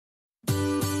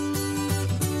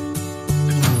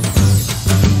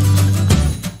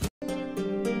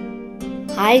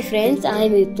Hi friends, I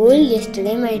am Vipul.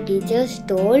 Yesterday my teachers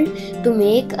told to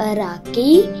make a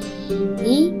Rakhi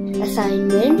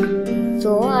assignment.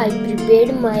 So I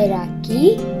prepared my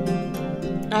Rakhi.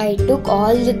 I took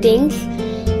all the things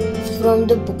from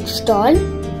the book stall.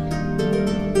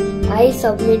 I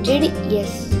submitted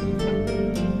yes.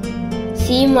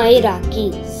 See my Rakhi.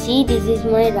 See, this is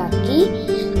my Rakhi.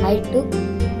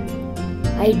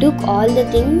 I took all the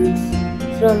things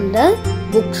from the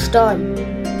book stall.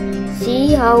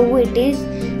 See how it is.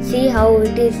 See how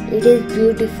it is. It is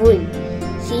beautiful.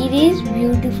 See this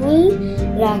beautiful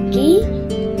Rakhi.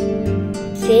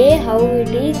 Say how it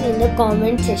is in the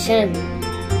comment section.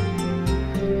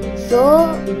 So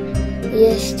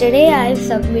yesterday I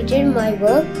submitted my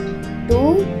work to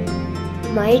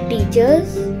my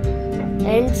teachers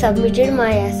and submitted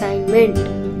my assignment.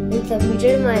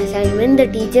 The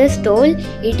teachers told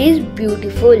it is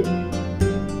beautiful.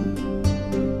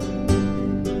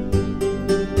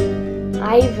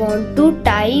 I want to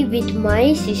tie with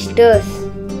my sisters.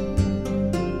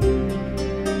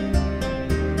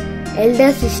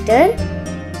 Elder sister,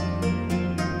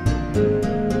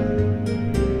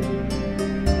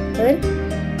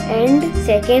 and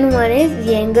second one is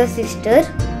younger sister,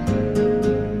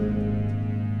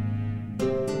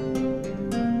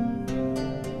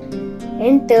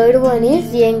 and third one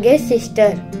is youngest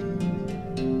sister.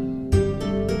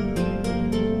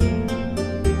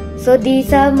 So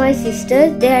these are my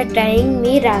sisters. They are tying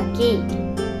me Rakhi,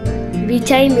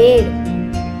 which I made.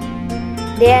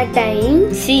 They are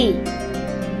tying. See.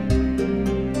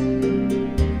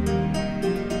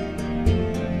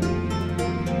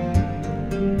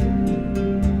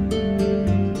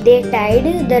 They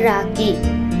tied the Rakhi.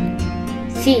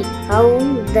 See how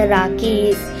the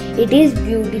Rakhi is. It is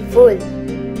beautiful.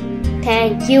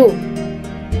 Thank you.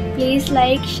 Please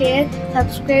like, share,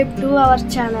 subscribe to our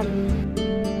channel.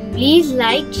 Please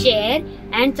like, share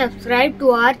and subscribe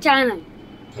to our channel.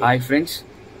 Hi friends,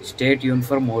 stay tuned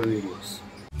for more videos.